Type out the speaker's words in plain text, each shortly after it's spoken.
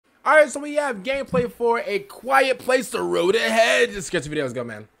All right, so we have gameplay for A Quiet Place: The Road Ahead. Just get your videos go,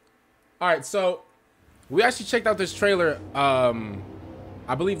 man. All right, so we actually checked out this trailer.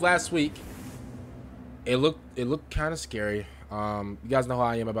 I believe last week. It looked kind of scary. You guys know how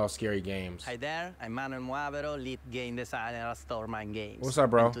I am about scary games. Hi there, I'm Manuel Muavero, lead game designer at Stormind Games. What's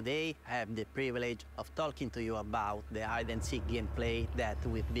up, bro? And today I have the privilege of talking to you about the hide-and-seek gameplay that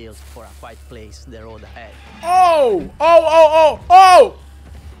we've built for A Quiet Place: The Road Ahead. Oh!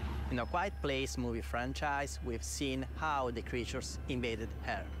 In A Quiet Place movie franchise, we've seen how the creatures invaded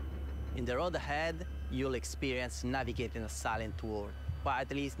her. In The Road Ahead, you'll experience navigating a silent world,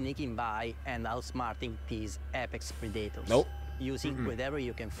 quietly sneaking by and outsmarting these apex predators. Using whatever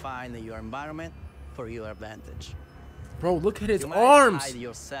you can find in your environment for your advantage. Bro, look at his you arms. might hide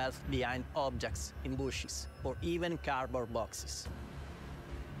yourself behind objects in bushes or even cardboard boxes.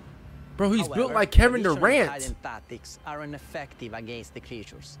 Bro, he's However, built like Kevin traditional Durant. hiding tactics are ineffective against the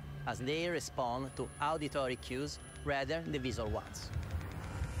creatures, as they respond to auditory cues rather than visual ones.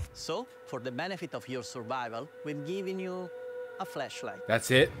 So, for the benefit of your survival, we've given you a flashlight.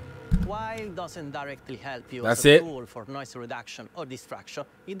 That's it. While it doesn't directly help you That's as a it. tool for noise reduction or distraction,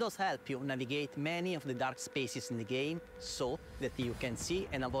 it does help you navigate many of the dark spaces in the game so that you can see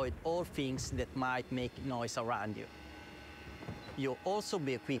and avoid all things that might make noise around you. You'll also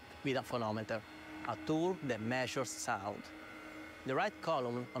be equipped with a phonometer, a tool that measures sound. The right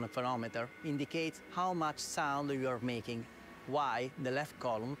column on a phonometer indicates how much sound you are making, while the left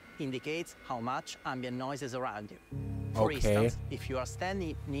column indicates how much ambient noise is around you. For instance, if you are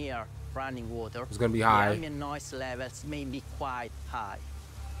standing near running water, it's gonna be high. The ambient noise levels may be quite high.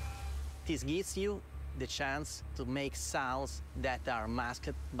 This gives you the chance to make sounds that are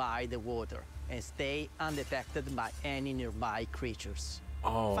masked by the water and stay undetected by any nearby creatures.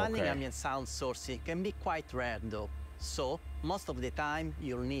 Finding ambient sound sources can be quite rare though, so most of the time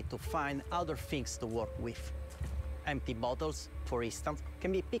you'll need to find other things to work with. Empty bottles, for instance,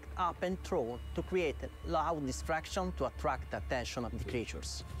 can be picked up and thrown to create a loud distraction to attract the attention of the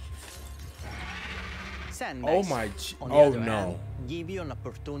creatures. Sandbags, on the other hand, give you an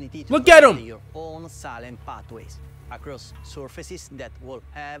opportunity to create your own silent pathways across surfaces that will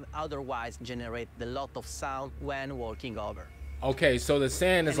have otherwise generate a lot of sound when walking over. Okay, so the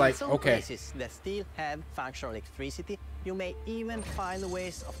sand is like, in some places that still have functional electricity, you may even find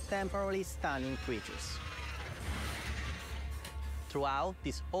ways of temporarily stunning creatures. Throughout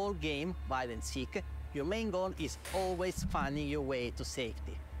this whole game, hide and seek, your main goal is always finding your way to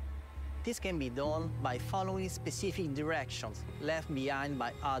safety. This can be done by following specific directions left behind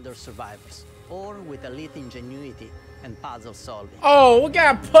by other survivors, or with a little ingenuity and puzzle solving. Oh, we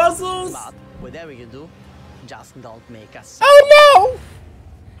got puzzles? But whatever you do, just don't make a sound. Oh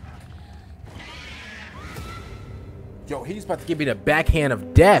no! Yo, he's about to give me the backhand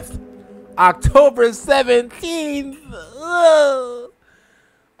of death. October 17th. Ugh.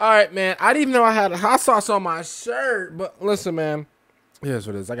 All right, man. I didn't even know I had hot sauce on my shirt. But listen, man. Here's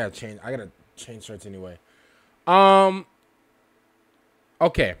what it is. I gotta change shirts anyway.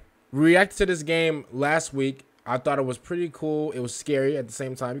 Okay. Reacted to this game last week. I thought it was pretty cool. It was scary at the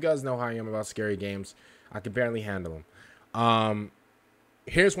same time. You guys know how I am about scary games. I can barely handle them.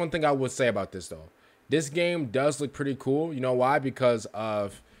 Here's one thing I would say about this though. This game does look pretty cool. You know why? Because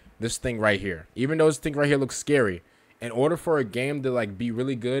of this thing right here. Even though this thing right here looks scary, in order for a game to like be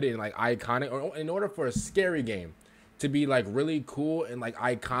really good and like iconic, or in order for a scary game to be like really cool and like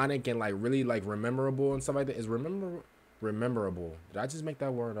iconic and like really like memorable and stuff like that, is rememberable. Did I just make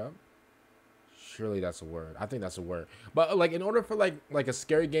that word up? Surely that's a word. I think that's a word. But like in order for like a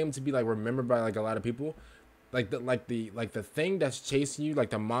scary game to be like remembered by like a lot of people, like the thing that's chasing you, like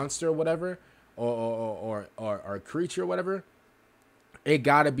the monster or whatever, or creature or whatever, it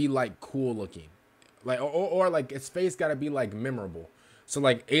gotta be like cool looking, like or like its face gotta be like memorable. So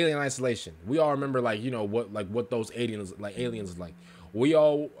like Alien Isolation, we all remember like, you know, what those aliens is like. We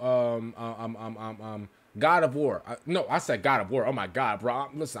all God of War. No, I said God of War. Oh my God, bro.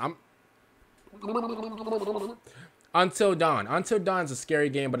 Listen, Until Dawn. Until Dawn is a scary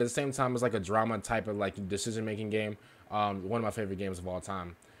game, but at the same time it's like a drama type of like decision making game. One of my favorite games of all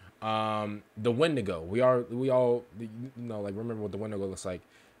time. The Wendigo. We all you know, like remember what the Wendigo looks like.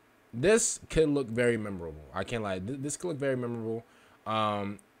 This could look very memorable. I can't lie. This could look very memorable.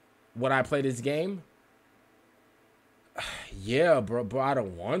 Would I play this game? Yeah, bro. I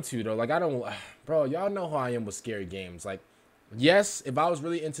don't want to though. Like I don't, bro. Y'all know how I am with scary games. Like, yes, if I was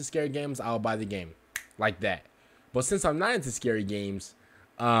really into scary games, I'll buy the game like that. But since I'm not into scary games,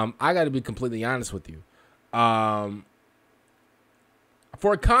 I got to be completely honest with you.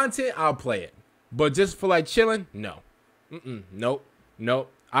 For content, I'll play it. But just for like chilling, no. Nope.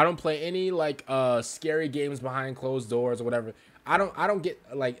 I don't play any like scary games behind closed doors or whatever. I don't get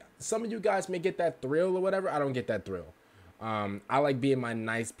like some of you guys may get that thrill or whatever. I don't get that thrill. I like being my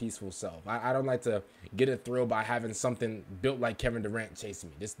nice, peaceful self. I don't like to get a thrill by having something built like Kevin Durant chasing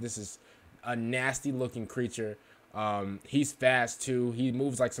me. This is a nasty looking creature. He's fast too. He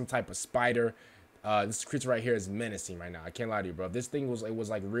moves like some type of spider. This creature right here is menacing right now. I can't lie to you, bro. If this thing was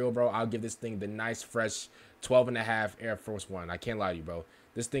like real, bro, I'll give this thing the nice, fresh 12.5 Air Force One. I can't lie to you, bro.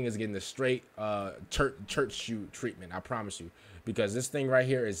 This thing is getting the straight church shoe treatment. I promise you, because this thing right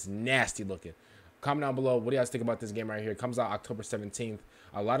here is nasty looking. Comment down below. What do you guys think about this game right here? It comes out October 17th.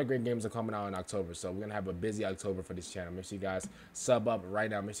 A lot of great games are coming out in October, so we're going to have a busy October for this channel. Make sure you guys sub up right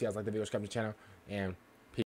now. Make sure you guys like the video, subscribe to the channel, and